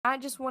I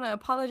just want to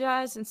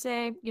apologize and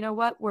say, you know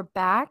what? We're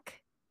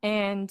back.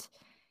 And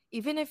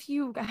even if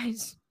you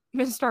guys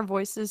missed our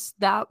voices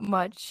that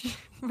much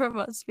from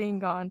us being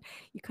gone,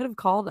 you could have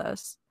called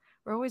us.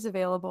 We're always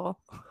available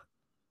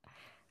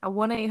at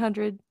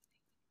 1-800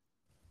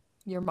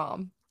 your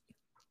mom.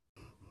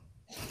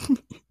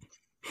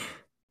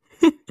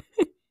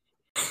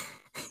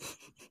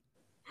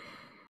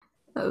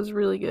 That was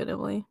really good,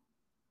 Emily.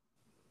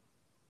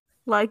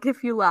 Like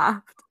if you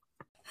laughed.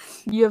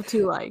 You have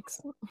 2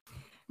 likes.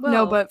 Well,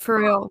 no, but for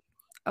real.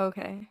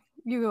 Okay.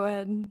 You go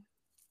ahead.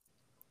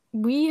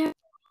 We have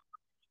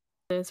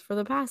this for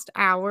the past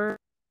hour.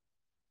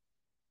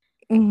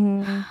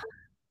 Mm-hmm.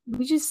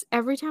 We just,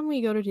 every time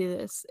we go to do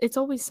this, it's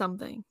always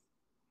something.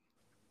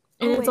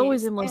 And it's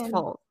always Emily's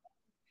fault.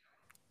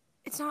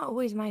 It's not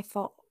always my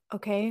fault,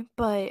 okay?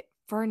 But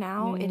for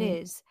now, it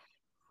is.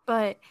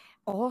 But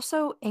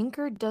also,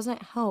 Anchor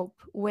doesn't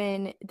help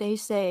when they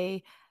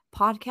say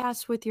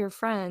podcast with your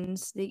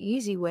friends the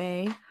easy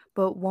way,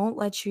 but won't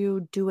let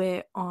you do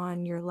it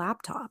on your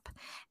laptop.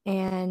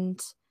 And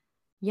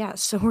yeah,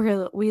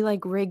 so we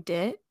like rigged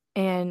it,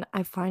 and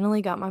I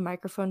finally got my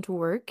microphone to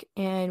work,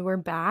 and we're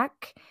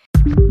back.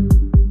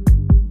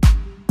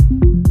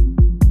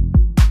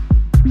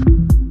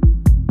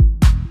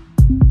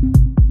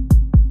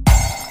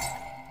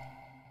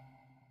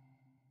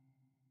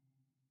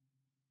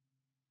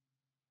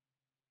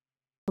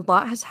 A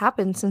lot has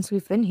happened since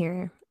we've been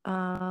here.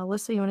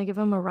 Alyssa, you want to give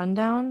them a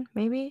rundown,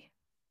 maybe?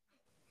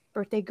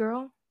 Birthday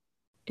girl?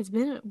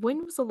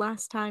 When was the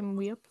last time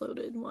we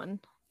uploaded one?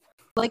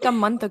 Like a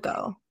month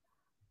ago.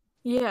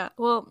 Yeah,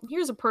 well,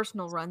 here's a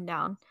personal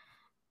rundown.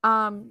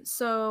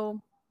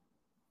 So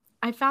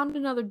I found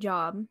another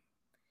job.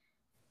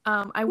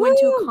 I went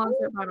to a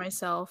concert by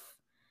myself.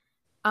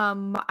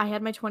 I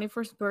had my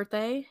 21st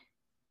birthday,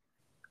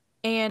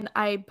 and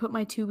I put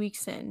my 2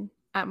 weeks in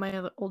at my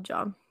other old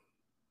job.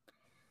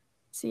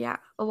 So yeah,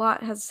 a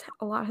lot has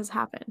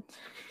happened.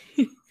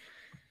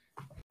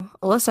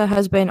 Alyssa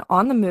has been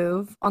on the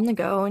move, on the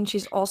go, and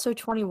she's also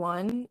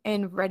 21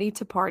 and ready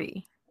to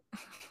party.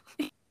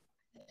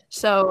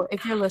 So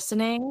if you're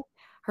listening,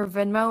 her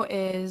Venmo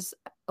is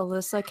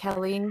Alyssa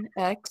Kelly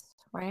X,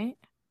 right?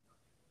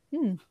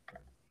 You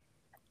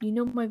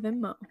know my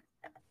Venmo.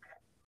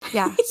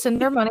 Yeah,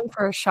 send her money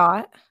for a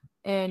shot,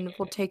 and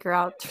we'll take her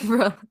out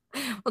to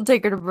we'll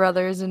take her to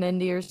Brothers in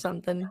Indy or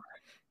something.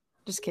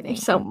 Just kidding.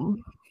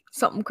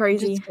 Something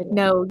crazy.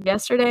 No,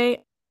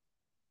 yesterday,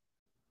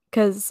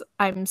 because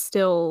I'm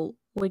still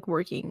like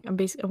working. I'm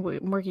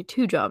working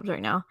 2 jobs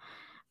right now.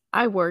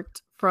 I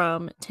worked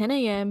from 10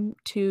 a.m.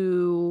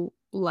 to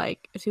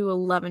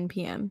 11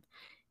 p.m.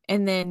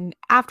 And then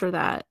after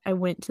that, I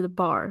went to the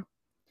bar.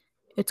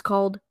 It's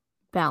called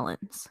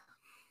Balance.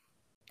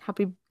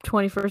 Happy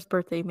 21st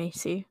birthday,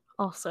 Macy.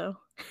 Also.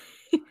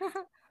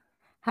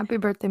 Happy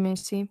birthday,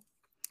 Macy.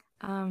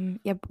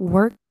 Yep,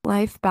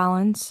 work-life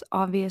balance.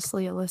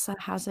 Obviously, Alyssa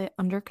has it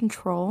under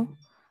control.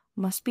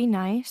 Must be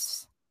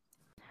nice.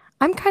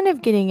 I'm kind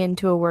of getting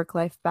into a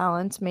work-life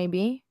balance,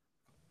 maybe.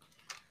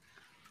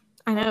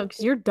 I know,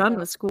 because you're done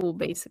with school,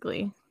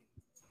 basically.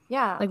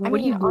 Yeah. Like,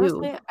 what do you do?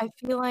 Honestly, I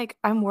feel like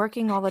I'm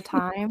working all the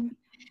time.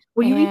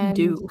 What do you even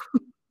do?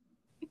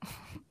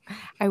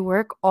 I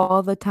work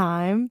all the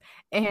time.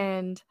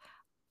 And,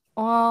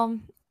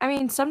 I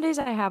mean, some days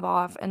I have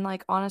off. And,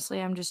 like,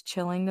 honestly, I'm just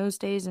chilling those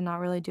days and not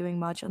really doing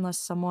much unless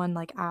someone,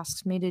 like,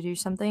 asks me to do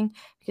something.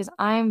 Because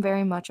I'm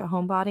very much a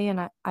homebody.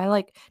 And I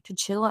like to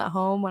chill at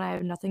home when I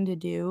have nothing to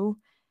do.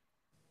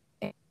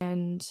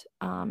 And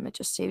it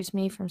just saves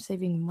me from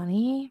saving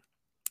money.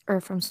 Or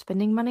from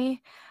spending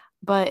money.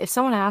 But if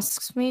someone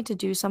asks me to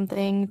do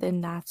something, then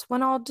that's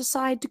when I'll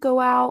decide to go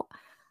out,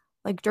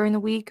 like during the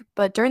week.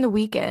 But during the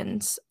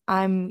weekends,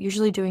 I'm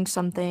usually doing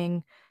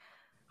something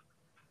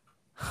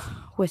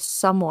with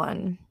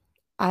someone.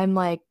 I'm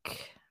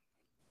like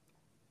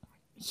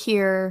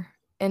here,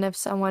 and if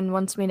someone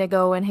wants me to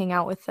go and hang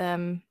out with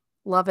them,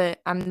 love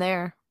it. I'm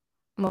there.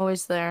 I'm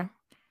always there.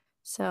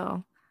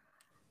 So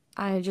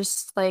I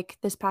just like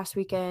this past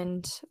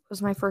weekend was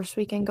my first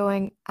weekend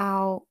going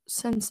out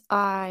since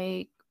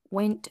I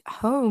went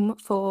home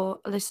for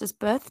Alyssa's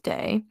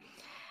birthday,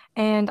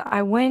 and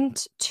I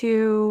went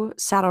to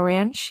Saddle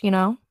Ranch, you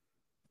know.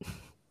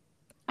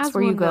 That's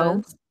where you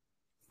go.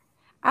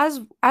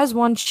 As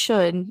one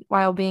should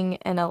while being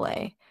in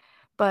LA.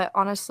 But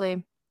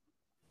honestly,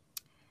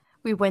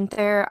 we went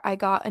there. I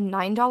got a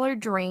 $9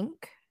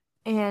 drink,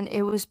 and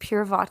it was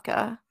pure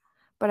vodka.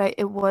 But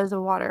it was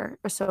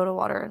a soda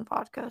water and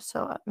vodka.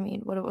 So, I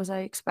mean, what was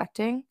I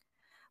expecting?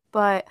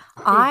 But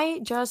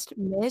I just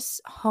miss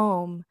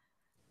home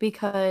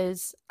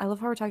because I love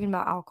how we're talking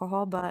about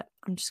alcohol, but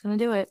I'm just going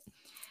to do it.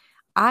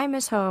 I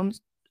miss home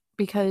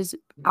because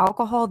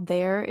alcohol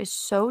there is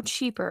so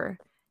cheaper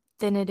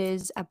than it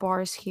is at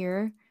bars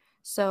here.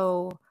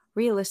 So,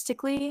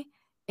 realistically,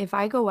 if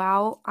I go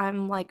out,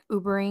 I'm like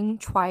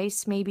Ubering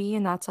twice maybe,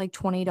 and that's like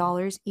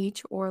 $20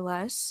 each or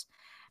less.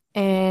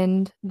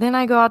 And then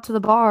I go out to the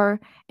bar,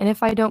 and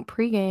if I don't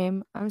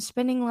pregame, I'm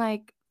spending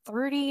like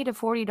 $30 to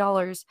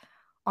 $40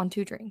 on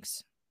 2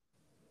 drinks.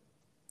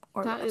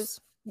 or That less.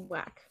 is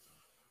whack.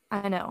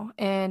 I know.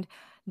 And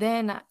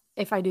then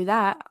if I do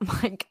that, I'm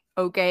like,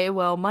 okay,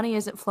 well, money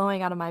isn't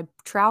flowing out of my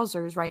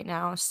trousers right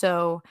now,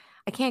 so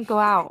I can't go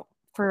out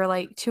for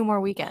like 2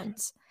 more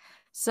weekends.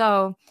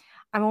 So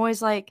I'm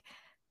always like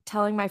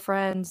telling my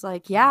friends,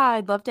 like, yeah,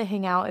 I'd love to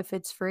hang out if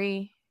it's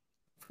free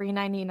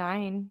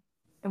 99,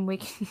 and we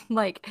can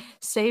like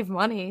save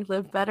money,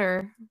 live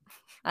better.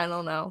 I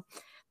don't know.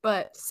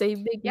 But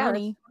Save big yeah, that's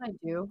money. what I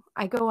do.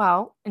 I go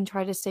out and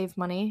try to save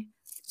money.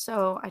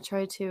 So I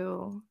try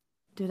to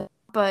do that.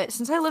 But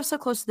since I live so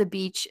close to the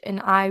beach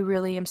and I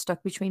really am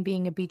stuck between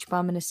being a beach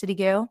bum and a city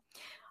girl,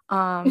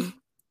 um,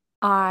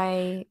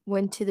 I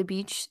went to the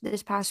beach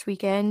this past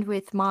weekend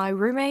with my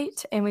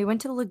roommate and we went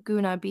to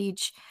Laguna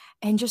Beach,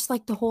 and just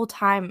like the whole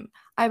time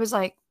I was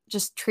like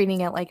just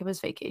treating it like it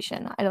was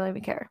vacation. I don't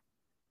even care.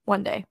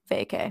 One day,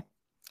 vacay.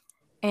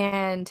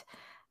 And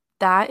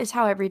that is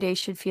how every day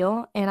should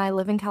feel. And I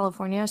live in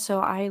California,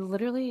 so I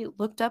literally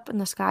looked up in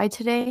the sky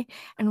today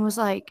and was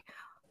like,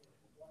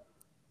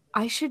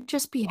 I should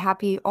just be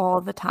happy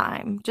all the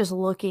time, just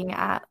looking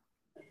at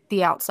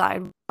the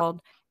outside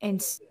world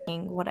and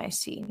seeing what I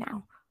see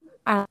now.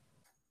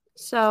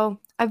 So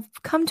I've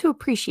come to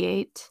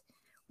appreciate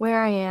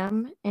where I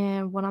am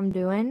and what I'm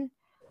doing.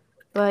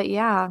 But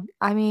yeah,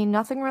 I mean,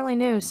 nothing really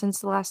new since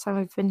the last time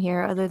we've been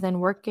here other than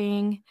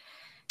working.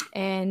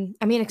 And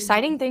I mean,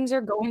 exciting things are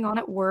going on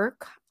at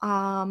work.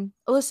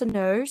 Alyssa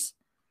knows.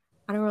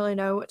 I don't really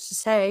know what to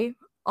say.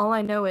 All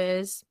I know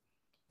is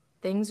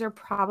things are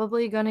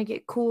probably going to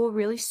get cool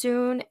really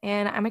soon.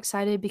 And I'm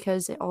excited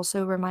because it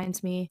also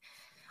reminds me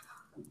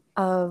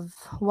of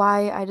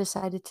why I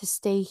decided to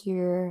stay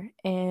here.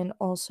 And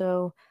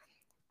also,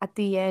 at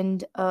the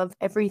end of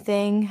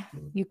everything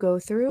you go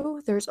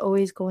through, there's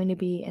always going to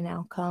be an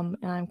outcome.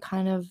 And I'm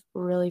kind of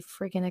really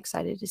freaking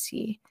excited to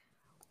see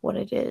what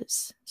it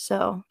is.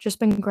 So, just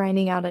been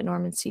grinding out at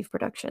Norman Steve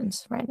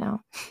Productions right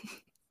now.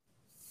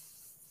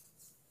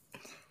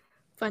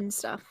 Fun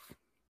stuff.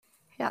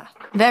 Yeah,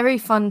 very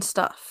fun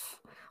stuff.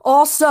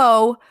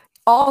 Also,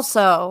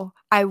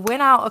 I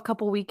went out a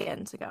couple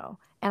weekends ago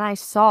and I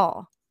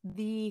saw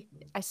David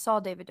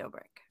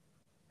Dobrik.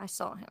 I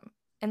saw him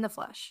in the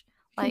flesh,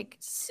 like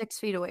 6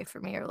 feet away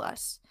from me or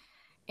less.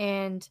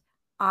 And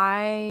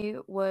I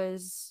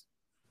was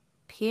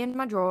peeing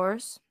my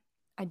drawers.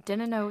 I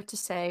didn't know what to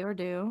say or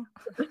do.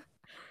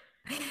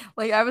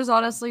 Like, I was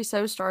honestly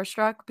so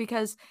starstruck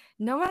because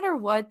no matter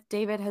what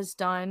David has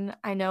done,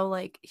 I know,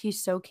 like,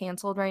 he's so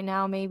canceled right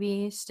now,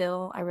 maybe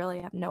still. I really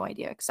have no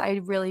idea because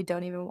I really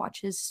don't even watch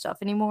his stuff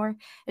anymore.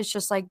 It's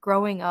just like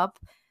growing up,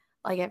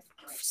 like at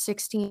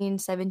 16,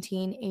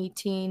 17,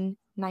 18,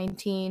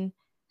 19,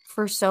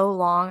 for so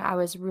long, I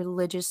was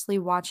religiously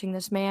watching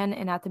this man.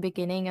 And at the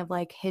beginning of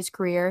like his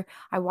career,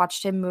 I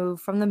watched him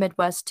move from the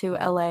Midwest to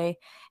LA.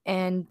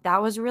 And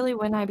that was really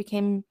when I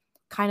became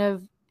kind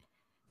of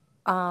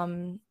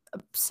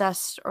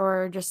obsessed,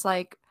 or just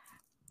like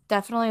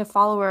definitely a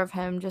follower of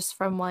him, just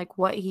from like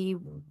what he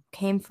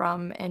came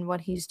from and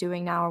what he's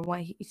doing now or what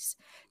he's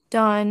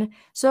done.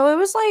 So it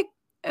was like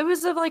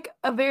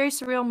a very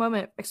surreal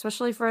moment,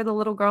 especially for the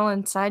little girl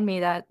inside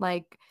me that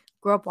like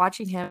grew up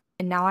watching him,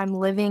 and now I'm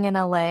living in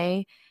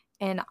LA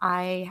and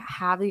I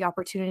have the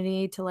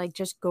opportunity to like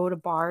just go to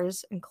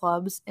bars and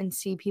clubs and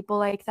see people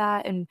like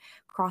that and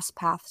cross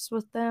paths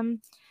with them.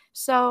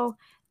 So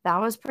that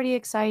was pretty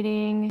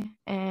exciting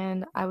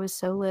and I was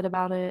so lit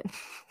about it.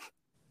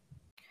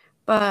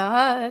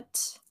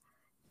 But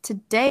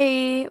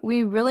today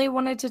we really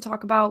wanted to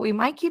talk about, we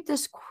might keep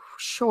this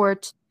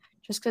short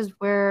just because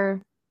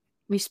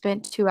we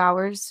spent 2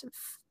 hours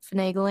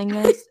finagling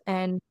this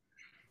and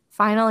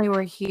finally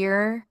we're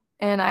here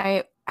and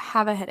I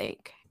have a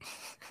headache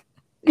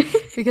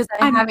because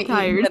I I'm haven't eaten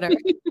tired. dinner.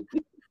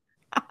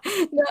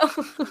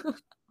 No.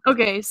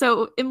 Okay,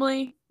 so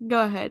Emily,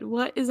 go ahead.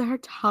 What is our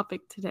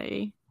topic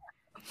today?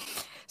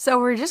 So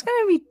we're just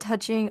going to be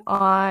touching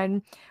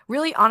on,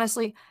 really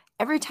honestly,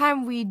 every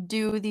time we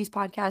do these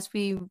podcasts,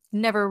 we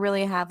never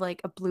really have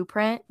like a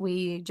blueprint.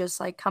 We just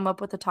like come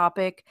up with a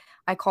topic.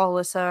 I call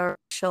Alyssa,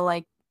 she'll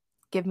like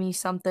give me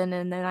something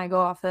and then I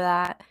go off of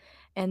that.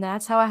 And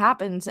that's how it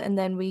happens. And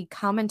then we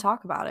come and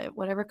talk about it.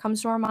 Whatever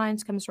comes to our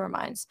minds, comes to our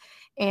minds.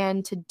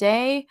 And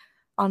today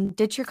on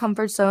Ditch Your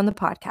Comfort Zone, the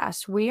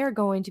podcast, we are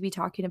going to be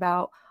talking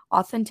about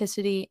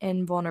authenticity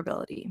and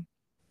vulnerability,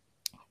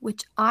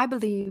 which I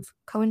believe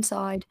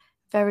coincide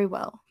very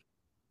well.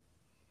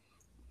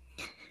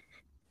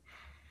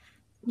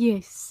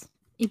 Yes,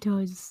 it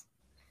does.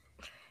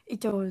 It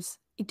does.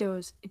 It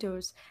does. It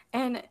does.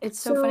 And it's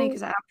so funny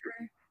because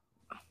after,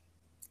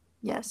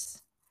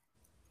 yes.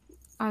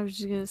 I was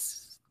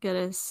just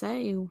gonna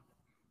say,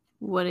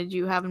 what did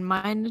you have in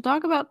mind to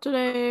talk about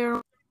today?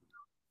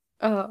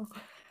 Oh,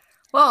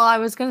 well, I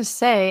was gonna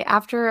say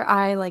after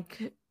I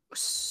like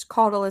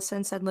called Alyssa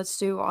and said let's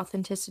do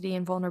authenticity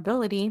and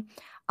vulnerability,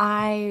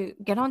 I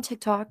get on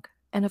TikTok,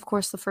 and of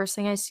course the first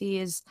thing I see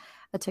is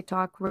a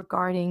TikTok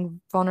regarding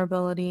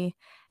vulnerability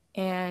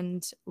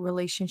and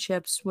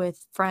relationships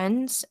with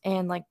friends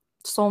and like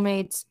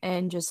soulmates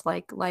and just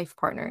like life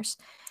partners.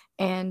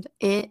 And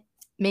it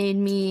made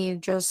me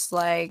just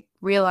like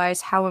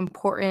realize how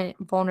important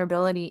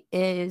vulnerability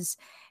is.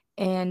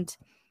 And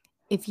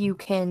if you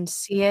can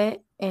see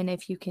it and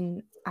if you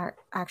can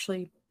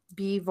actually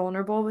be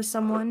vulnerable with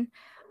someone,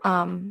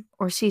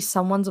 or see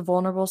someone's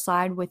vulnerable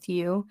side with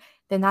you,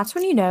 then that's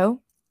when you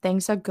know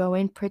things are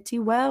going pretty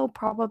well,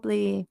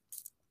 probably.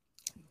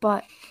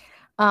 But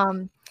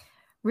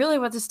really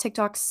what this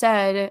TikTok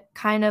said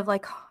kind of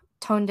like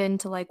toned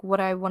into like what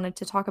I wanted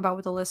to talk about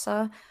with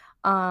Alyssa.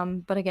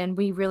 But again,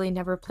 we really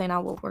never plan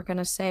out what we're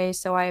gonna say,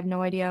 so I have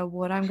no idea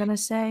what I'm gonna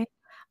say.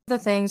 The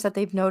things that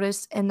they've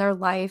noticed in their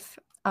life,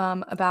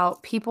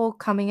 about people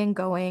coming and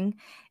going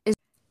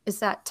is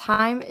that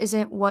time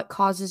isn't what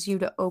causes you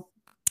to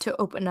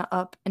open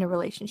up in a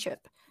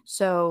relationship.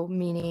 So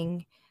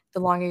meaning the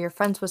longer you're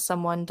friends with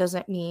someone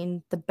doesn't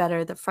mean the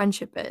better the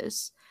friendship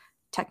is,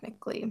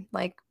 technically.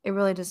 Like it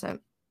really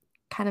doesn't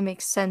kind of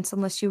makes sense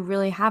unless you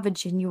really have a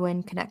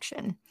genuine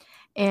connection.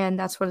 And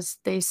that's what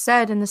they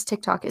said in this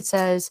TikTok. It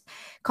says,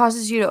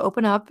 causes you to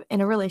open up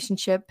in a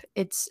relationship.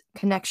 It's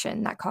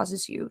connection that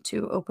causes you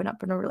to open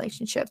up in a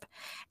relationship.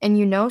 And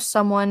you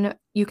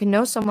can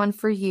know someone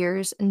for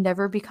years and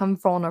never become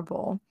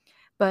vulnerable,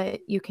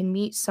 but you can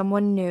meet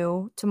someone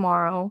new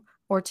tomorrow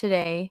or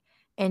today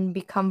and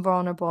become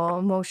vulnerable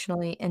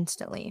emotionally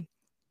instantly.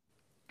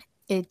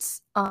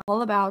 It's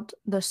all about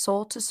the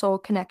soul to soul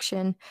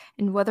connection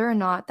and whether or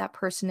not that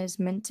person is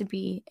meant to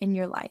be in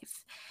your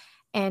life.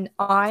 And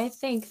I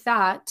think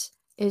that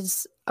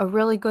is a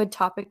really good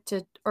topic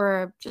to,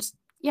 or just,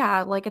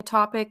 yeah, like a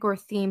topic or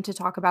theme to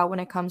talk about when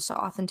it comes to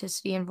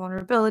authenticity and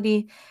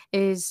vulnerability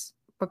is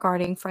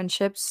regarding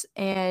friendships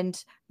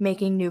and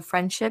making new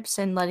friendships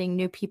and letting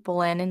new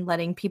people in and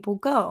letting people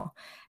go.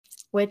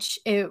 Which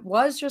it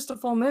was just a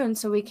full moon,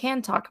 so we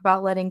can talk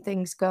about letting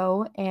things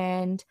go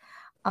and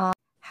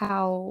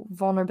how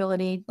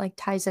vulnerability like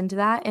ties into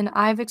that. And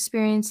I've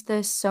experienced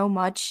this so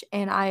much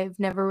and I've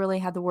never really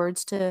had the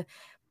words to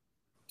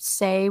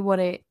say what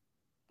it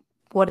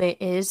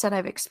is that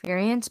I've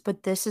experienced,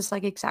 but this is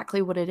like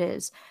exactly what it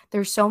is.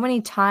 There's so many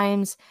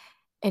times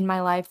in my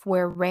life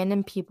where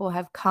random people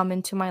have come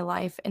into my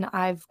life and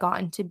I've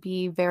gotten to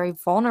be very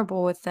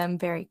vulnerable with them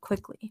very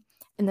quickly.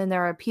 And then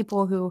there are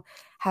people who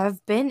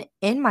have been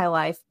in my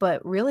life,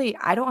 but really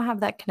I don't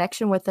have that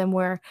connection with them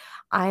where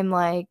I'm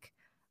like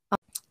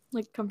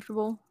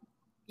comfortable.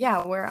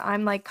 Yeah, where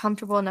I'm like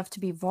comfortable enough to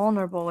be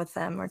vulnerable with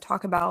them or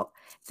talk about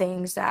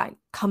things that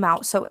come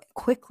out so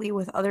quickly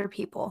with other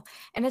people.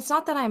 And it's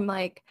not that I'm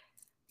like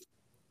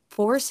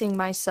forcing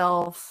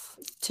myself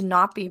to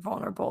not be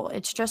vulnerable.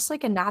 It's just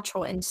like a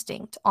natural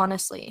instinct,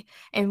 honestly.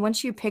 And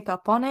once you pick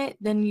up on it,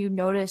 then you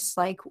notice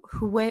like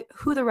who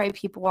the right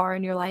people are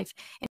in your life.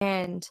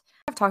 And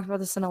I've talked about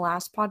this in a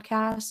last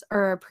podcast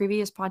or a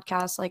previous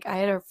podcast. Like I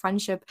had a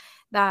friendship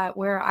that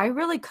where I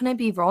really couldn't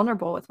be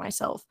vulnerable with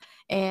myself.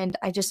 And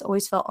I just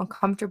always felt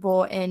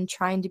uncomfortable in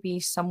trying to be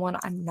someone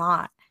I'm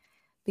not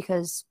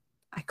because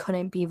I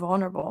couldn't be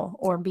vulnerable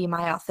or be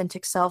my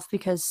authentic self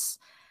because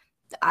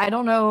I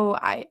don't know.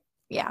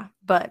 Yeah,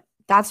 but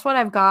that's what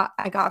I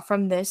got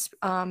from this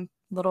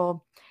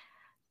little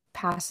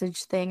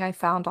passage thing I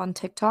found on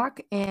TikTok,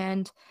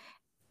 and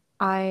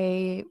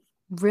I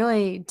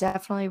really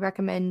definitely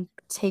recommend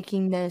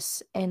taking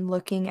this and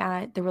looking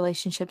at the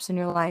relationships in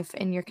your life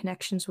and your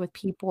connections with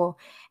people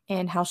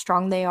and how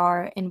strong they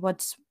are and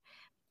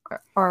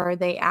are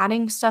they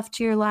adding stuff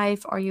to your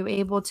life? Are you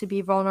able to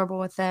be vulnerable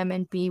with them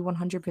and be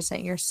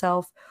 100%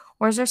 yourself?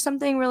 Or is there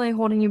something really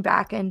holding you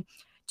back and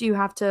do you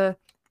have to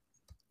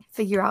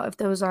figure out if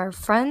those are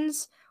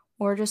friends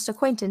or just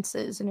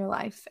acquaintances in your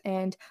life?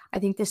 And I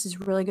think this is a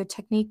really good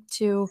technique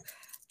to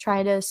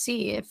try to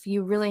see if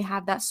you really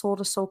have that soul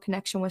to soul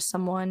connection with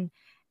someone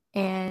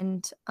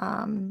and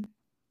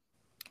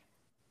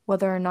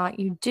whether or not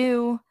you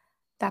do,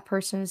 that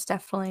person is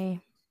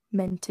definitely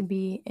meant to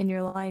be in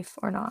your life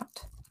or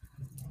not.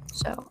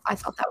 So I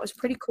thought that was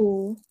pretty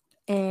cool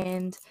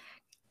and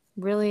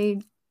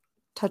really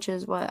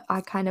touches what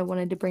I kind of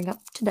wanted to bring up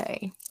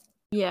today.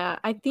 Yeah,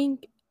 I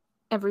think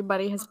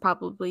everybody has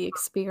probably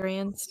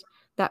experienced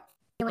that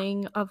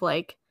feeling of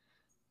like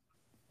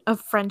a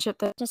friendship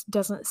that just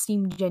doesn't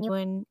seem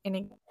genuine, and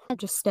it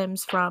just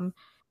stems from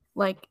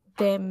like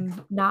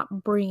them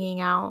not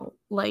bringing out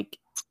like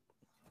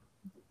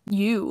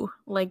you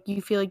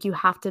feel like you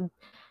have to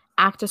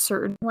act a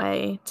certain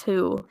way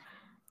to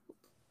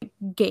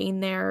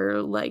gain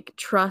their like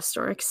trust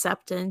or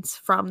acceptance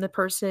from the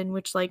person,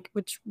 which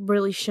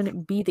really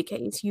shouldn't be the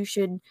case. You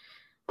should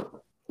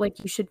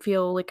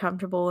feel like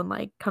comfortable and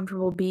like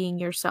comfortable being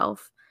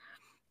yourself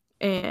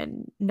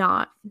and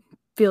not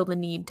feel the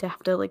need to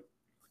have to like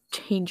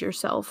change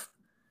yourself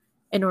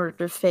in order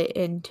to fit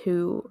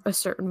into a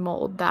certain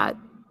mold that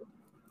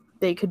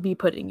they could be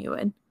putting you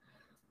in.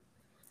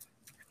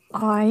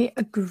 I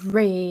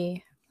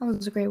agree. That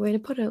was a great way to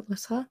put it,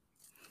 Lisa.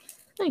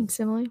 Thanks,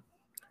 Emily.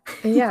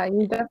 Yeah,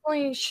 you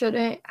definitely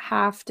shouldn't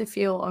have to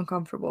feel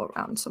uncomfortable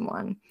around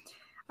someone.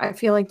 I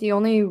feel like the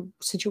only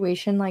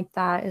situation like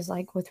that is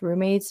like with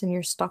roommates and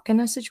you're stuck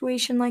in a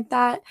situation like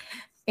that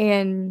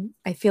And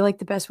I feel like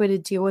the best way to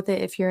deal with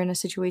it if you're in a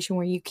situation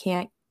where you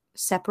can't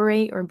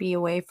separate or be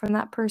away from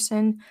that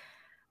person,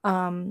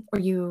 or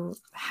you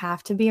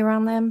have to be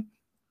around them,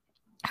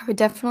 I would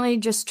definitely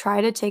just try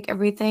to take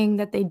everything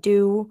that they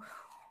do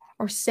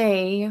or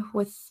say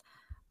with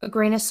a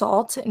grain of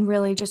salt and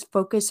really just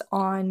focus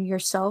on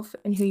yourself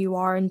and who you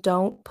are, and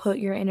don't put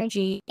your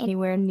energy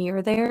anywhere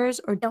near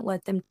theirs, or don't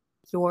let them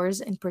take yours,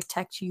 and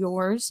protect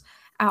yours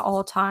at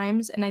all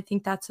times. And I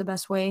think that's the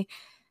best way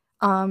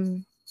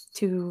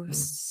to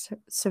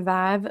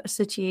survive a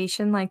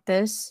situation like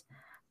this.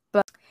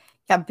 But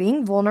yeah,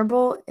 being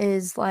vulnerable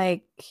is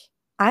like,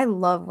 I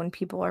love when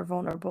people are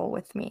vulnerable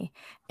with me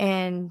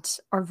and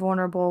are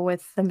vulnerable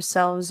with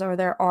themselves or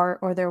their art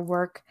or their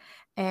work.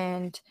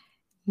 And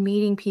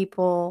meeting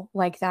people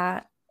like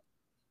that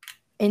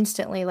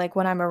instantly, like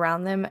when I'm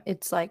around them,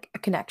 it's like a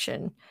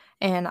connection.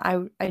 And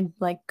I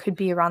like could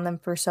be around them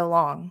for so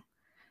long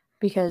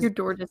because Your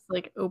door just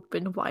like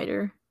opened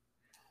wider.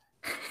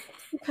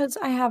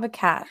 I have a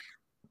cat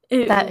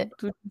It that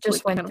was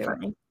just like went kind of through it.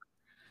 funny.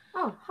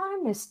 Oh, hi,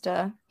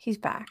 Mister. He's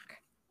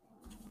back.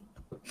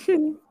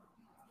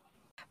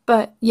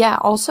 But yeah,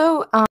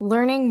 also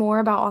learning more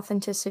about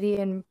authenticity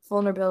and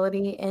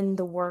vulnerability in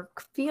the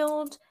work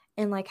field,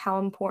 and like how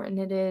important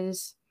it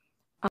is,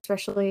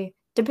 especially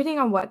depending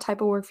on what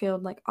type of work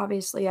field. Like,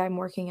 obviously, I'm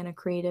working in a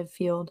creative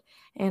field,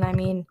 and I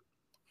mean,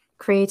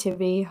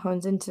 creativity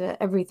hones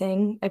into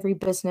everything. Every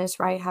business,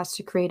 right, has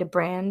to create a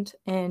brand,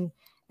 and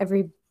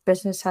every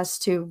business has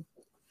to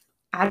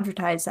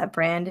advertise that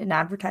brand, and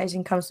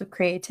advertising comes with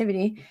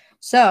creativity.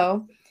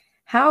 So,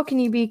 how can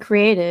you be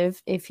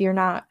creative if you're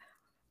not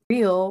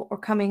real or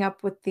coming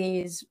up with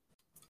these,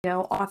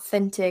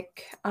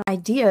 authentic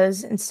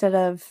ideas instead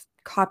of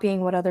copying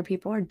what other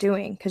people are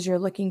doing, because you're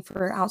looking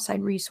for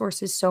outside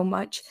resources so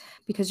much,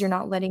 because you're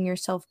not letting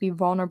yourself be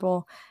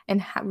vulnerable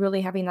and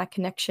really having that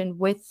connection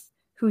with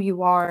who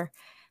you are.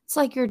 It's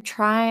like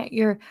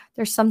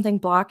there's something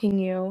blocking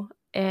you,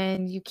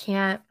 and you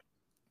can't,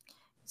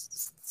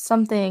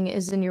 something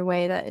is in your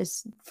way that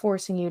is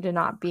forcing you to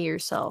not be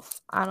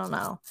yourself. I don't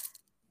know,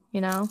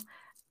 you know?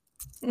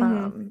 Mhm.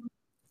 Um,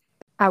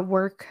 at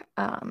work,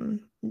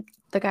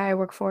 the guy I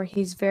work for,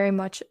 he's very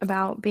much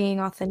about being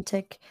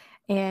authentic,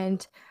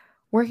 and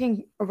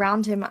working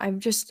around him, I've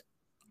just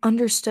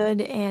understood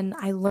and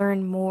I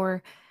learn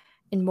more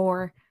and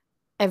more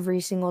every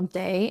single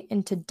day.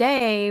 And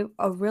today,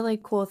 a really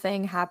cool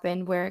thing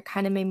happened where it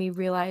kind of made me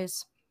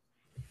realize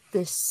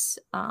this,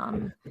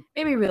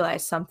 made me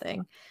realize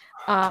something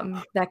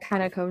that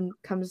kind of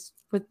comes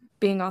with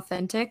being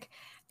authentic.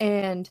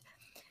 And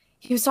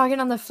he was talking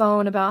on the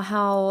phone about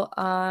how,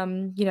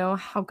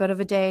 how good of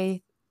a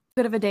day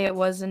it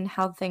was and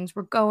how things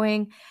were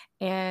going.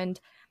 And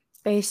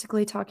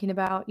basically talking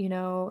about,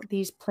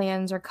 these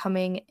plans are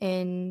coming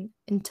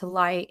into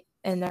light,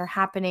 and they're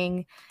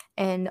happening,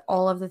 and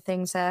all of the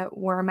things that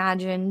were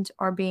imagined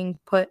are being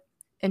put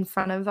in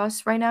front of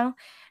us right now.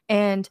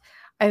 And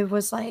I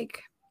was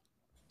like,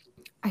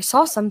 I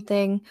saw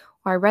something,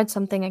 or I read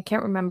something, I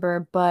can't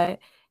remember, but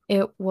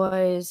it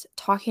was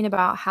talking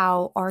about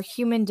how our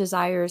human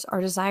desires,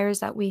 our desires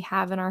that we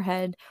have in our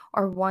head,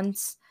 are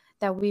wants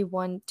that we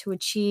want to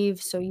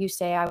achieve. So you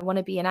say, I want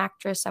to be an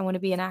actress, I want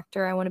to be an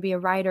actor, I want to be a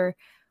writer.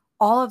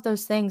 All of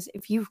those things,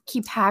 if you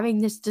keep having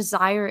this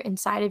desire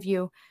inside of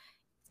you,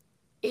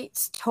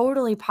 it's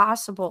totally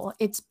possible.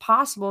 It's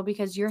possible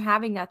because you're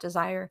having that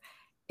desire.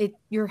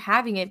 You're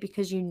having it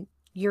because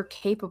you're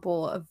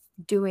capable of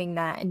doing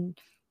that and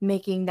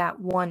making that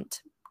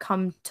want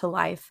come to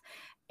life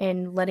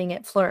and letting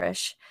it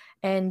flourish.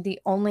 And the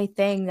only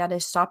thing that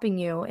is stopping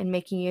you and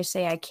making you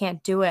say, I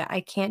can't do it,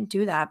 I can't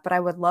do that, but I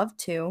would love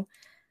to.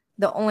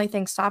 The only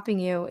thing stopping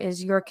you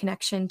is your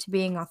connection to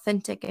being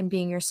authentic and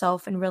being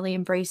yourself and really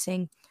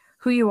embracing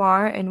who you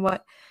are and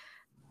what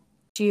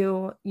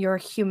your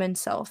human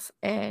self.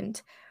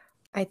 And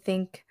I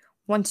think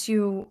once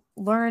you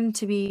learn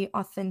to be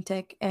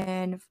authentic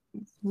and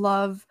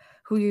love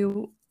who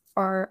you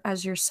are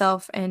as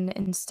yourself, and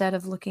instead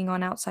of looking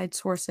on outside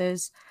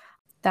sources,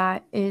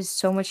 that is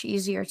so much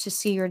easier to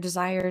see your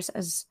desires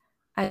as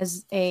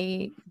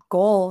a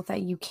goal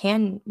that you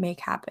can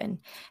make happen.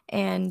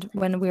 And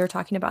when we were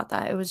talking about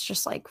that, it was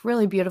just like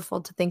really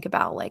beautiful to think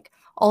about, like,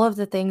 all of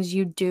the things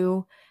you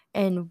do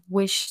and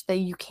wish that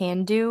you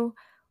can do,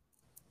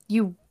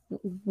 you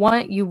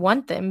you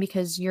want them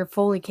because you're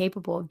fully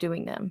capable of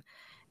doing them.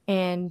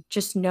 And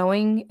just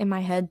knowing in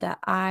my head that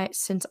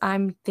since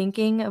I'm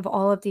thinking of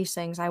all of these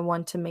things I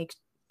want to make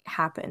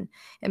happen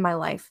in my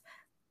life,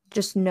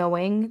 just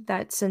knowing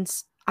that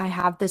since I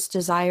have this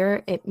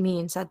desire, it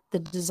means that the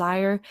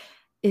desire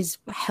is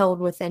held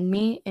within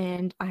me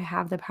and I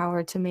have the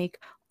power to make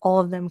all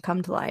of them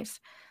come to life.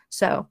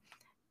 So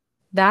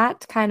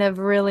that kind of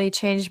really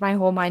changed my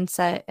whole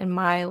mindset and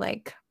my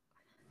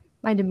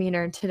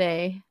demeanor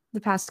today,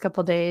 the past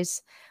couple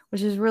days,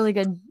 which is a really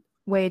good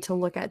way to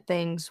look at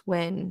things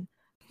when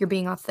you're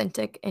being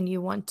authentic and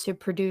you want to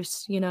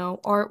produce,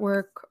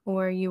 artwork,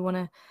 or you want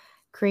to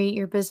create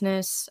your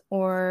business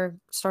or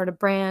start a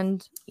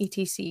brand,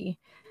 etc.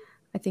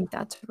 I think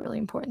that's a really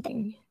important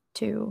thing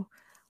to.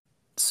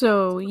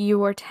 So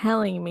you are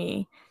telling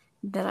me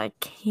that I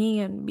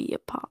can be a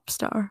pop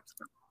star?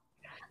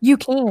 You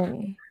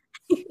can.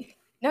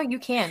 No, you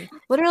can.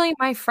 Literally,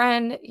 my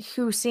friend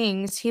who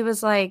sings, he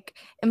was like,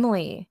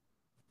 Emily,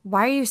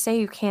 why are you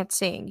saying you can't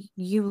sing?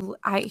 He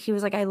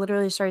was like, I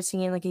literally started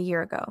singing like a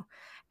year ago.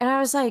 And I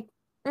was like,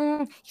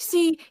 you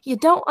see, you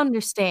don't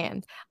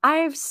understand.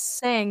 I've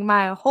sang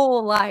my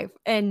whole life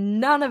and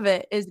none of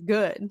it is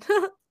good.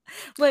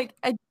 Like,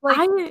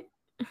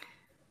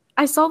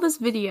 I saw this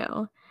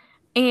video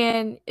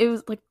and it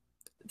was like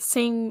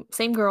same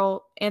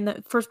girl, and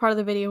the first part of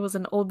the video was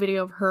an old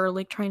video of her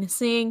like trying to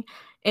sing,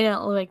 and it,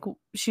 like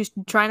she's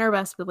trying her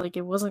best but like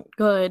it wasn't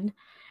good.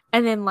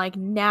 And then like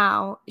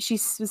now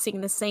she's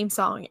singing the same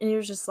song and it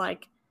was just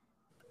like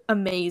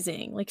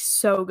amazing, like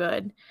so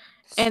good.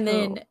 And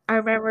then so I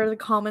remember the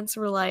comments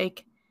were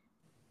like,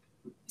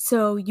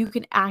 so you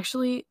can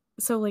actually,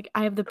 so like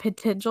I have the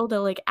potential to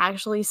like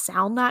actually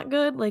sound that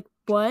good, like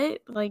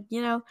what, like,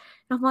 you know.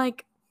 And I'm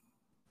like,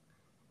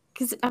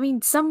 because I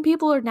mean, some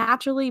people are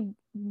naturally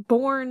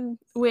born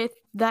with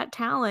that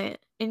talent,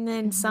 and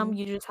then some mhm.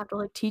 you just have to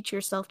like teach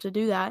yourself to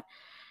do that,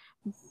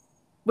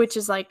 which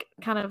is like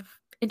kind of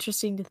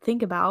interesting to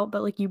think about.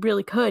 But like, you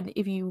really could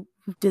if you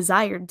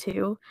desired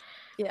to.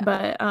 Yeah.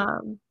 But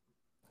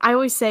I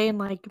always say in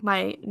like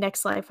my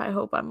next life, I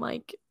hope I'm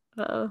like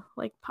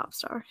pop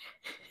star.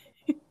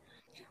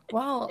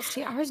 Well,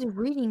 see, I was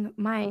reading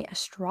my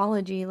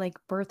astrology like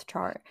birth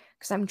chart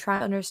because I'm trying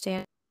to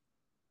understand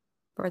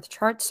birth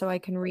charts so I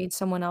can read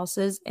someone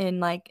else's and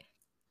like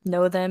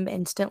know them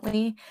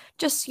instantly.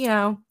 Just,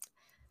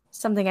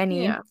 something I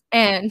need. Yeah.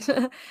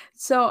 And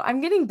so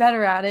I'm getting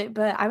better at it,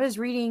 but I was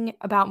reading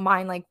about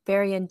mine like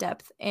very in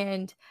depth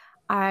and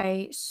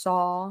I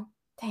saw,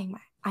 dang,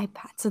 my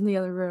iPad's in the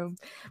other room,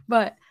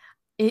 but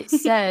it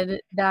said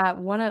that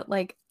one of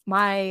like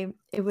I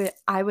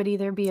would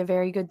either be a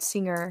very good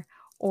singer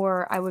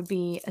or I would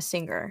be a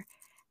singer.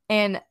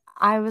 And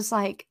I was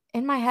like,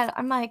 in my head,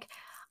 I'm like,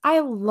 I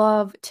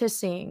love to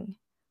sing.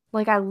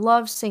 Like I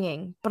love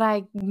singing, but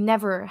I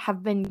never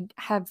have been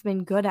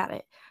good at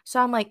it. So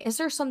I'm like, is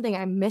there something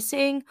I'm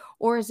missing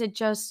or is it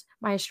just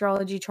my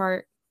astrology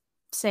chart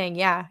saying,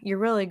 yeah, you're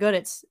really good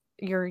at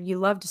you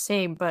love to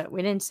sing, but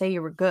we didn't say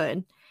you were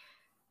good.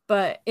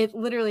 But it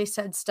literally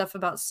said stuff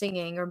about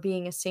singing or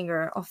being a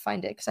singer. I'll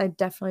find it cuz I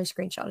definitely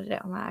screenshotted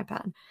it on my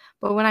iPad.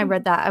 But when I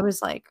read that, I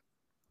was like,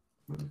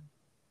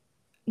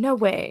 no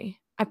way.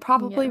 Yeah.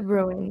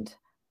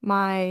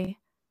 My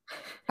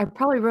I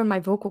probably ruined my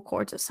vocal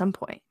cords at some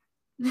point.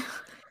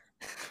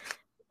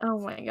 Oh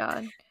my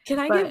god. Can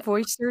I get But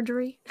voice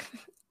surgery?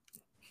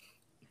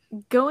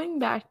 going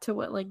back to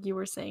what like you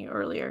were saying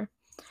earlier.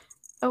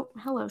 Oh,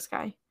 hello,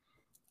 Sky.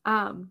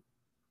 Um,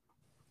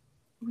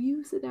 will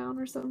you sit down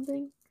or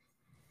something?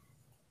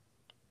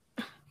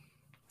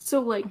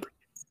 So like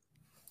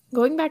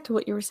going back to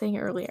what you were saying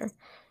earlier,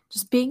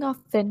 just being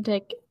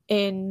authentic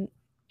in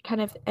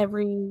kind of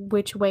every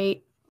which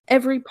way,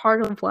 every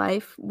part of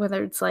life,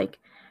 whether it's like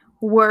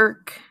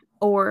work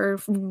or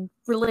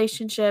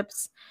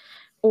relationships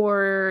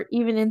or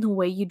even in the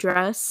way you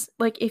dress.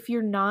 Like if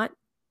you're not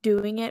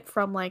doing it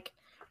from like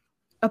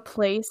a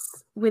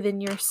place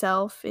within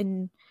yourself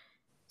and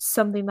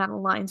something that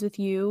aligns with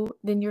you,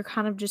 then you're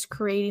kind of just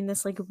creating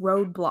this like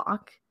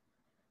roadblock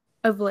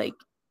of like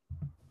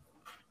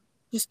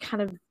just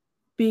kind of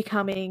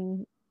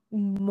becoming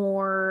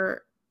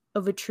more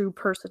of a true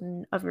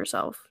person of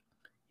yourself,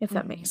 if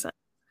that Mhm. makes sense.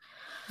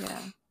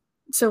 Yeah.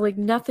 So like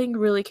nothing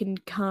really can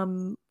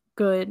come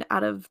good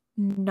out of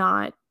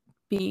not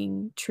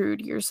being true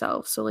to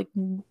yourself. So like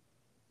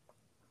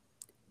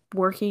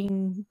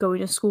working,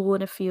 going to school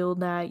in a field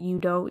that you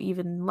don't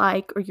even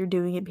like, or you're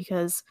doing it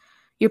because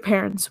your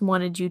parents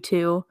wanted you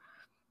to,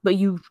 but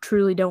you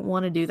truly don't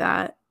want to do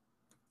that,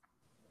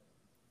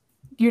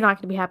 you're not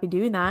going to be happy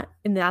doing that.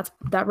 And that's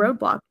that Mhm.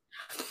 roadblock.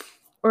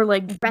 Or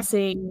like Mhm.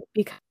 dressing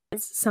because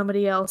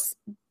somebody else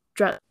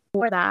dress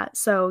for that.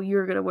 So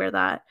you're going to wear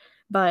that.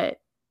 But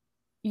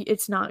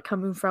it's not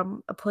coming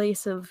from a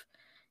place of,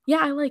 yeah,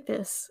 I like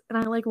this and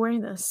I like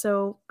wearing this.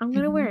 So I'm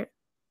going to wear Mhm. it.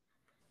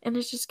 And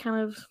it's just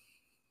kind of,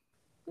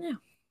 yeah.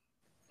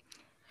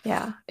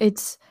 Yeah.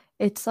 It's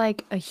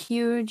like a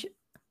huge,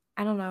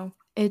 I don't know.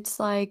 It's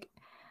like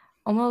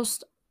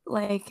almost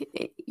like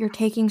you're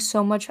taking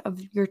so much of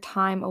your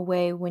time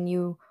away when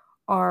you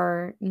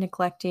are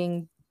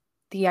neglecting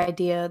the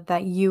idea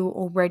that you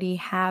already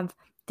have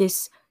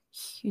this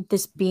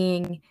this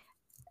being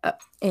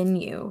in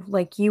you.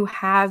 Like you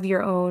have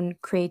your own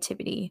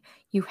creativity,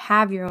 you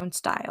have your own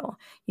style,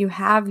 you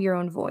have your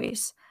own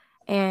voice.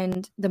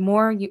 And the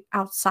more you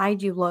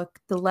outside you look,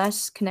 the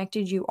less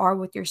connected you are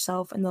with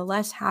yourself and the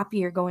less happy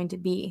you're going to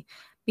be.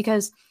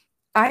 Because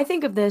I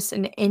think of this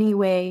in any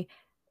way,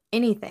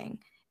 anything.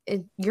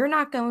 You're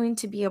not going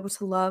to be able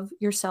to love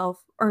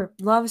yourself or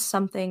love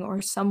something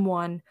or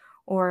someone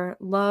or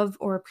love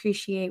or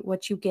appreciate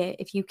what you get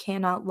if you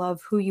cannot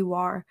love who you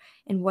are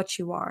and what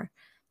you are.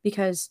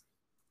 Because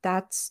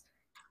that's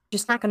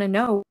just not going to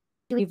know what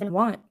you even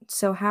want.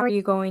 So how are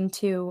you going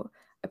to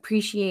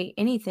appreciate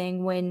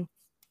anything when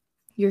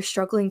you're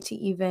struggling to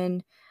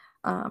even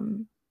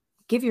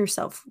give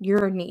yourself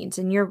your needs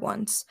and your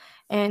wants.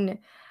 And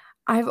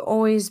I've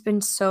always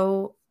been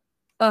so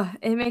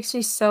it makes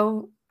me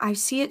so I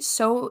see it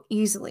so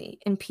easily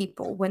in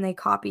people when they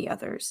copy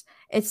others.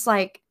 It's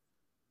like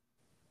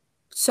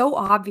so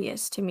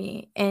obvious to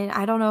me, and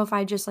I don't know if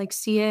I just like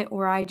see it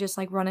or I just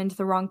like run into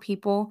the wrong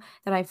people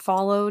that I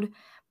followed,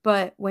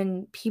 but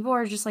when people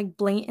are just like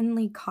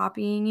blatantly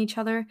copying each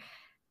other,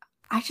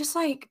 I just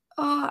like,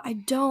 oh, I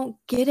don't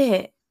get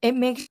it. It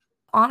makes me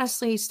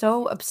honestly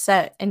so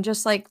upset and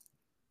just like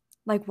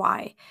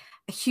why?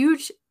 A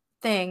huge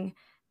thing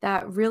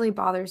that really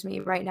bothers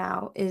me right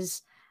now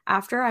is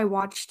after I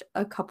watched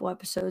a couple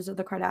episodes of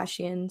the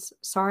Kardashians.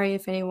 Sorry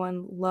if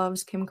anyone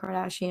loves Kim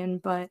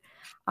Kardashian, but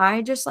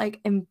I just like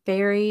am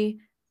very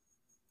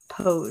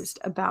posed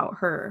about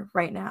her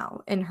right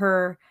now and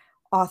her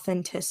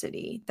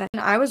authenticity. That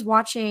I was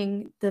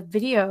watching the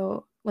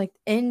video like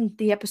in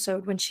the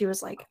episode when she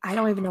was like, I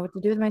don't even know what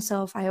to do with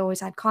myself. I always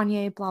had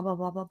Kanye, blah, blah,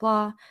 blah, blah,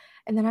 blah.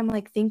 And then I'm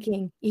like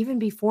thinking, even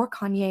before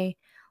Kanye,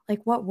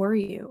 like, what were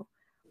you?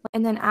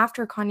 And then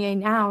after Kanye,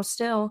 now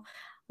still,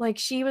 like,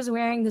 she was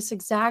wearing this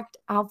exact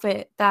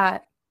outfit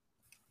that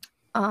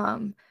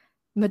um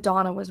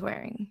Madonna was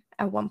wearing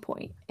at one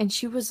point, and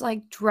she was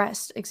like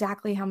dressed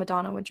exactly how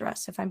Madonna would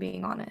dress, if I'm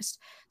being honest.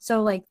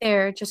 So like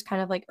there it just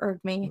kind of like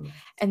irked me.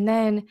 And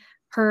then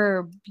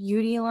her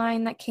beauty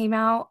line that came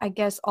out, I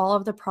guess all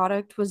of the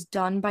product was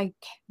done by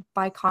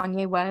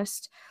Kanye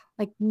West,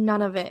 like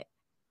none of it.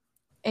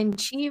 And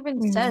she even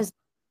Mm. says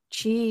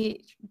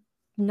she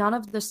none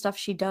of the stuff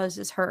she does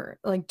is her,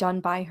 like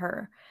done by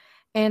her.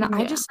 And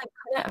I Yeah. just like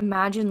couldn't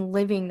imagine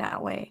living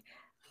that way.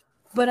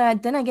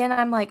 But then again,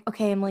 I'm like,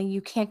 okay, Emily,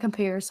 you can't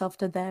compare yourself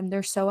to them.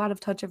 They're so out of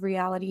touch of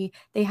reality.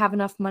 They have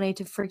enough money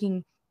to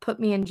freaking put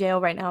me in jail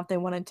right now if they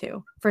wanted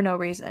to for no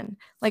reason.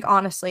 Like,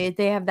 honestly,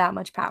 they have that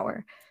much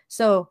power.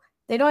 So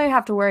they don't even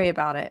have to worry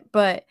about it.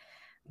 But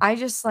I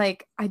just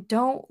like, I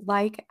don't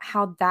like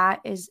how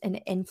that is an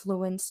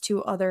influence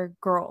to other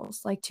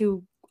girls, like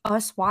to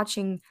us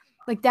watching.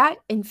 Like, that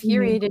Mhm.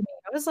 infuriated me.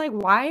 I was like,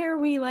 why are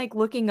we like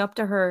looking up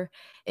to her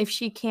if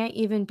she can't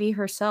even be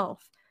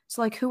herself?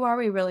 So, like, who are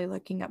we really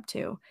looking up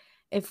to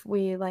if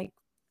we like,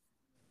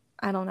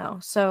 I don't know.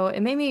 So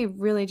it made me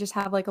really just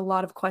have like a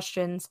lot of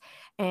questions.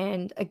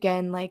 And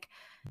again, like,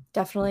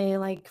 definitely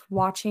like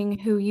watching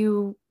who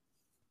you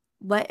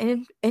let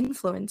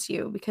influence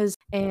you, because,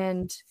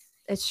 and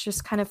it's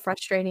just kind of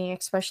frustrating,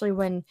 especially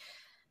when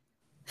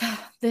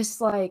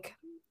this like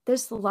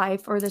this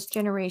life or this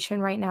generation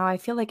right now, I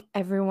feel like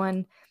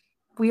everyone,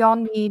 we all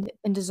need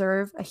and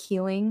deserve a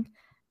healing.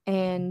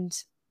 And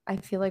I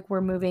feel like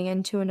we're moving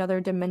into another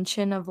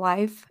dimension of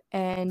life,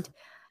 and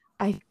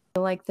I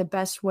feel like the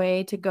best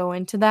way to go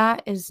into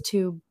that is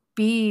to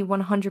be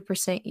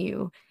 100%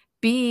 you,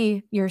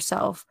 be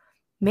yourself,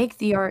 make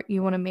the art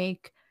you want to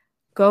make,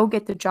 go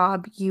get the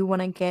job you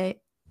want to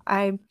get.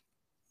 I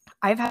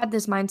I've had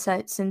this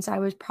mindset since I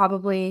was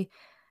probably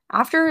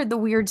after the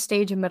weird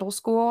stage of middle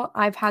school.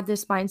 I've had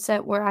this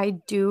mindset where I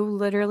do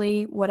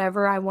literally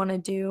whatever I want to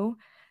do.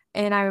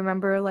 And I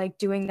remember like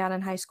doing that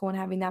in high school and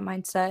having that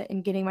mindset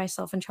and getting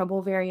myself in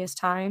trouble various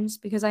times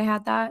because I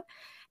had that.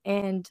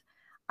 And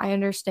I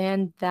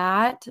understand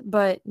that.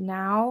 But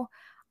now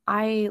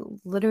I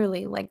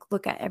literally like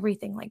look at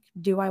everything like,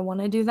 do I want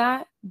to do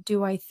that?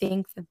 Do I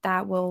think that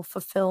that will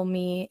fulfill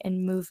me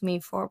and move me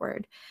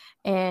forward?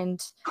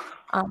 And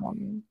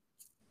um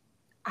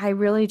I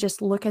really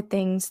just look at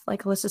things,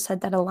 like Alyssa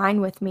said, that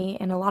align with me,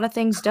 and a lot of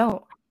things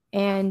don't.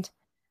 And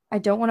I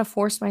don't want to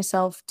force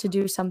myself to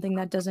do something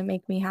that doesn't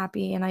make me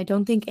happy, and I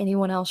don't think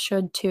anyone else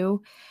should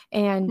too.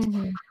 And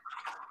Mhm.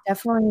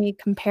 definitely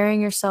comparing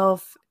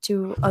yourself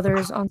to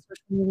others on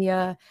social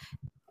media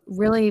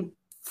really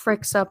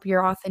fricks up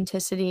your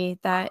authenticity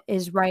that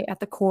is right at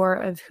the core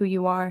of who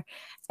you are.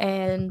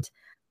 And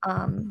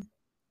um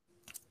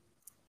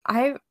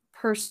I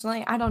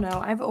personally, I don't know.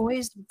 I've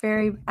always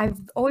been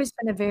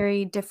a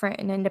very different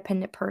and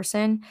independent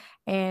person,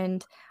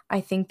 and I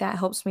think that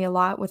helps me a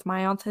lot with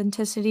my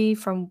authenticity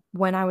from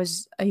when I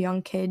was a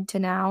young kid to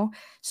now.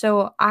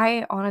 So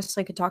I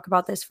honestly could talk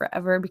about this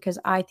forever because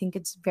I think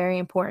it's very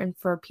important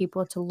for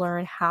people to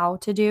learn how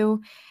to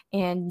do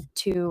and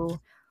to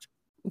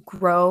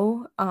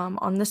grow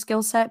on the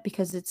skill set,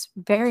 because it's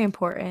very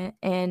important,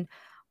 and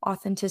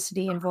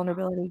authenticity and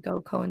vulnerability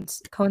go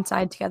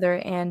coincide together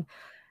and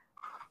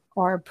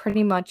are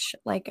pretty much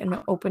like an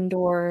open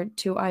door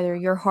to either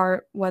your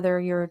heart, whether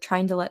you're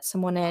trying to let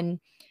someone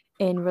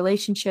in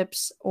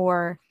relationships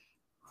or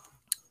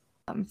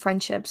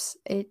friendships.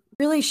 It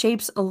really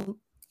shapes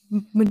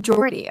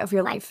majority of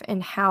your life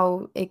and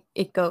how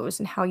it goes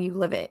and how you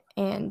live it.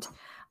 And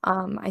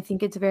I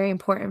think it's very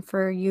important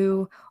for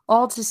you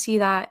all to see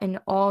that and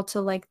all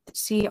to like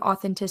see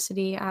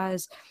authenticity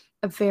as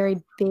a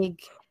very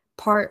big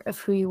part of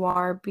who you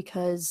are,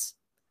 because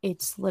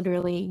it's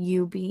literally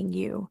you being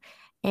you.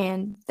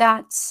 And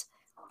that's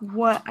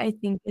what I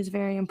think is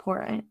very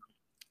important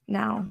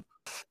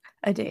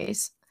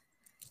nowadays.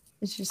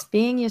 It's just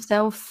being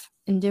yourself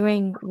and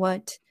doing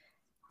what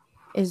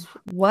is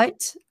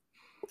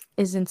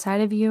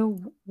inside of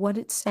you, what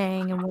it's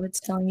saying and what it's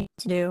telling you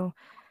to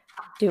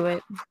do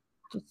it.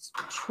 Just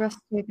trust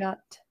your gut.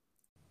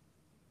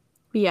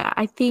 Yeah,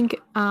 I think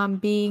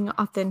being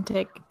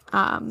authentic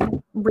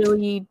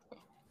really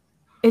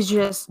is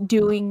just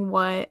doing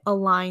what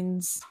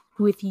aligns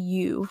with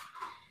you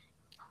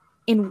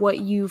and what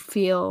you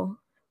feel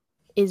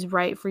is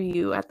right for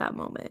you at that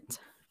moment.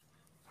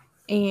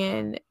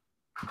 And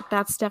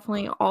that's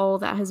definitely all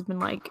that has been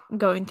like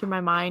going through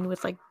my mind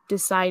with like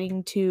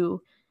deciding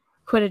to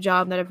quit a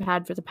job that I've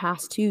had for the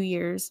past 2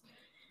 years.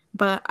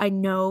 But I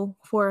know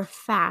for a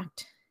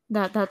fact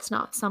that that's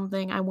not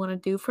something I want to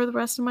do for the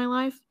rest of my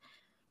life.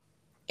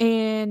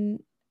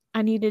 And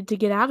I needed to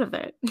get out of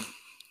it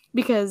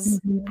because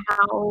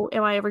how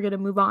am I ever going to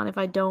move on if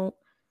I don't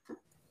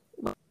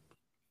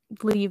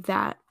leave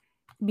that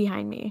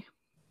behind me?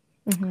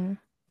 Mm-hmm.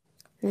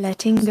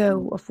 Letting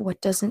go of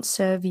what doesn't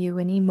serve you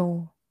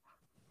anymore.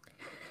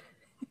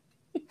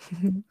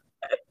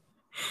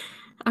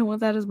 I want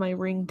that as my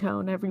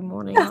ringtone every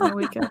morning when I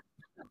wake up.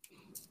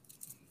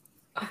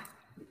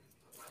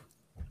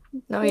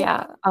 No,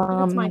 yeah.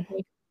 That's my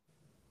take.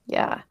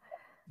 Yeah.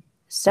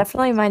 It's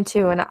definitely mine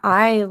too. And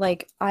I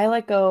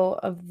let go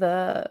of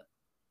the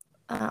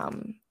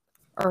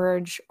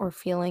urge or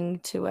feeling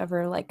to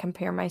ever like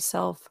compare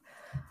myself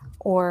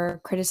or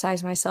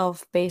criticize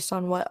myself based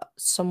on what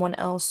someone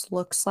else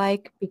looks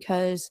like,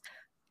 because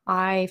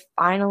I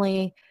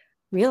finally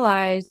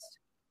realized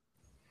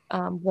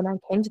when I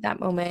came to that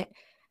moment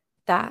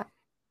that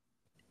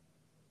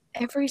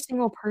every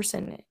single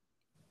person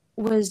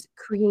was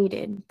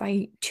created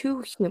by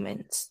two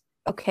humans,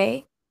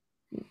 okay?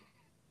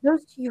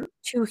 Those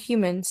two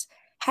humans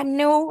had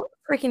no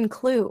freaking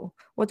clue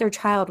what their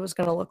child was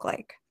gonna look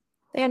like.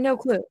 They had no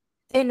clue.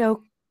 They had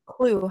no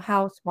clue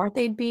how smart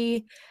they'd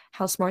be,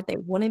 how smart they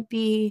wouldn't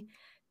be.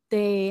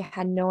 They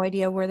had no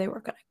idea where they were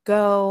gonna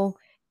go.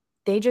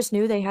 They just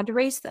knew they had to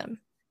raise them.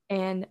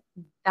 And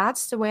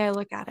that's the way I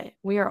look at it.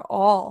 We are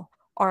all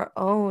our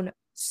own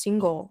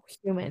single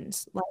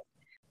humans, like,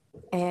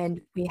 and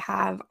we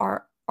have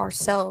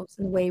ourselves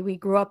and the way we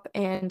grew up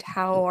and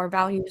how our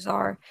values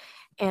are.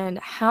 And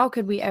how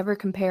could we ever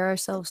compare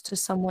ourselves to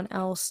someone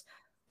else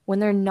when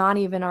they're not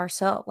even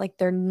ourselves? Like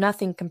they're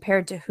nothing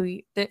compared to who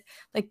you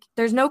like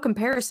there's no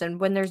comparison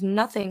when there's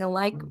nothing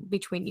alike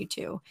between you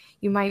two.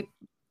 You might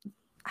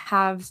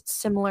have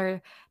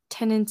similar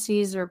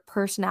tendencies or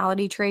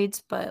personality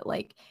traits, but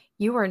like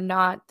you are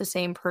not the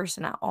same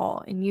person at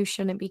all, and you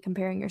shouldn't be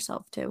comparing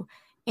yourself to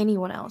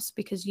anyone else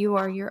because you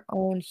are your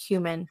own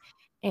human.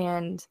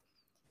 And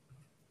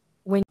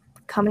when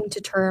coming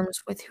to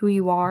terms with who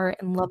you are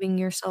and loving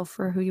yourself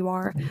for who you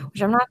are,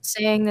 which I'm not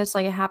saying this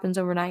like it happens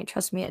overnight.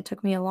 Trust me, it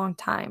took me a long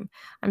time.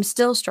 I'm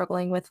still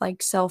struggling with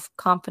like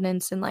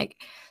self-confidence and like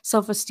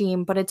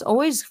self-esteem, but it's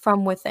always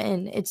from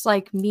within. It's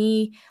like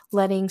me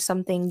letting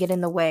something get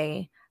in the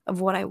way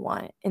of what I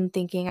want and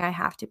thinking I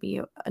have to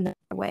be another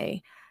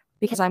way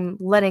because I'm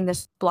letting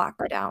this block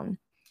me down.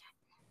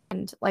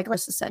 And like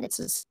Alyssa said, it's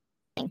this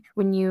thing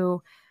when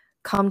you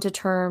come to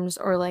terms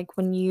or like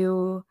when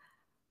you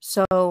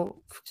so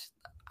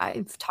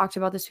I've talked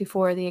about this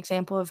before, the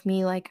example of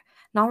me like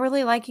not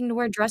really liking to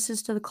wear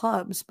dresses to the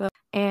clubs, but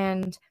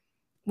and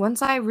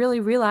once I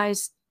really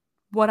realized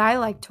what I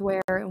like to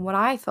wear and what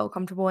I felt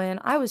comfortable in,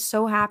 I was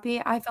so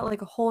happy. I felt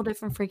like a whole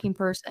different freaking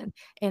person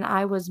and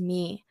I was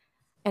me.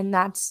 And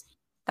that's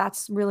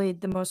really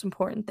the most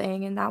important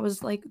thing, and that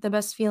was like the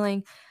best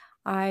feeling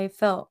I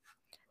felt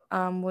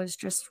was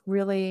just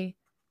really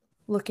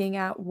looking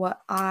at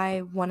what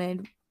I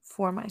wanted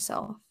for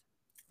myself.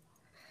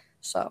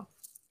 So,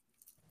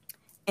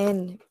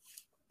 and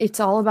it's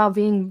all about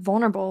being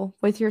vulnerable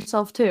with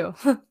yourself too.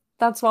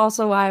 That's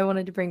also why I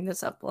wanted to bring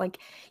this up. Like,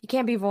 you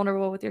can't be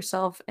vulnerable with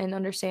yourself and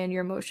understand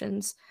your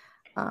emotions,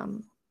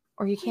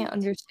 or you can't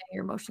understand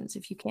your emotions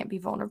if you can't be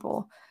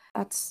vulnerable.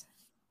 That's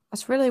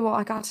really what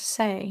I got to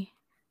say.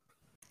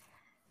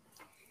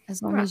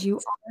 As long as you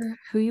are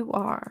who you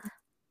are,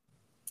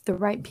 the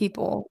right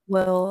people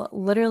will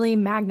literally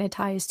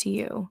magnetize to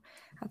you.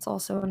 That's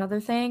also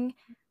another thing.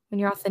 When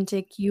you're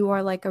authentic, you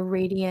are like a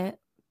radiant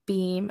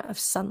beam of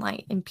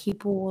sunlight, and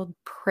people will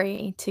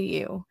pray to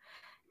you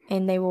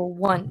and they will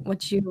want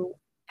what you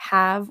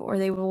have, or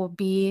they will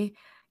be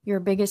your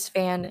biggest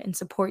fan and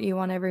support you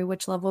on every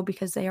which level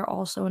because they are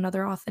also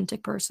another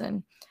authentic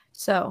person.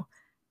 So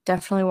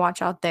definitely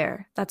watch out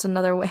there. That's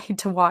another way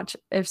to watch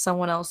if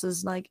someone else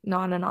is like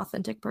not an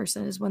authentic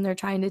person, is when they're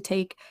trying to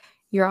take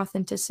your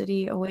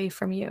authenticity away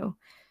from you.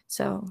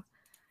 So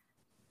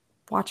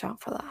watch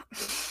out for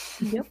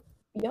that.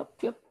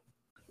 Yep.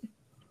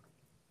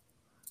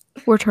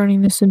 We're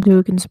turning this into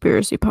a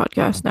conspiracy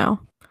podcast now.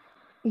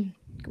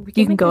 You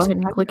can go ahead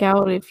and click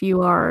out if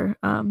you are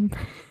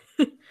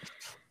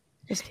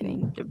just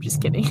kidding. I'm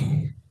just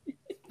kidding.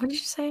 What did you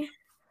say?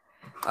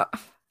 I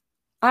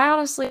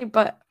honestly,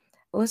 but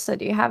Alyssa,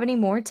 do you have any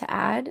more to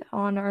add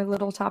on our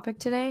little topic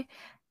today?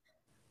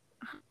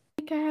 I don't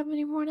think I have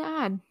any more to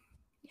add.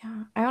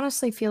 Yeah, I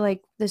honestly feel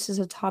like this is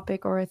a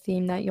topic or a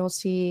theme that you'll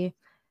see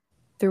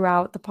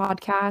throughout the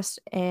podcast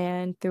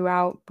and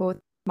throughout both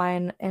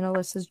mine and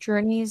Alyssa's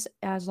journeys.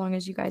 As long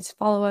as you guys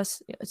follow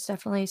us, it's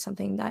definitely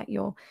something that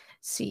you'll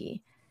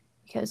see,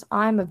 because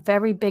I'm a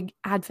very big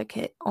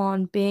advocate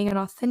on being an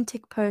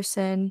authentic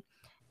person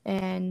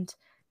and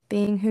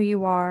being who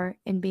you are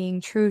and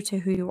being true to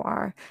who you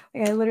are.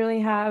 Like, I literally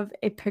have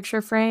a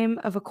picture frame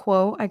of a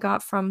quote I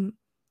got from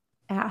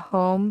at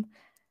home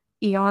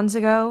eons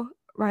ago,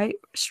 right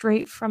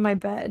straight from my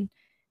bed.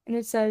 And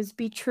it says,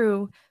 "Be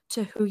true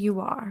to who you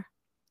are."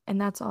 And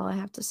that's all I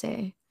have to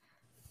say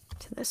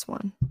to this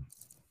one.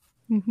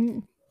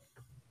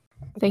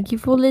 Thank you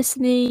for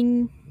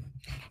listening.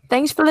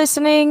 Thanks for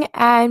listening,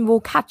 and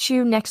we'll catch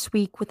you next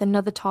week with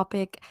another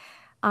topic.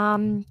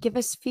 Give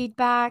us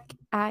feedback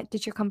at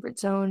Ditch Your Comfort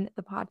Zone,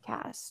 the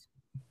podcast.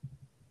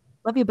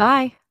 Love you.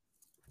 Bye.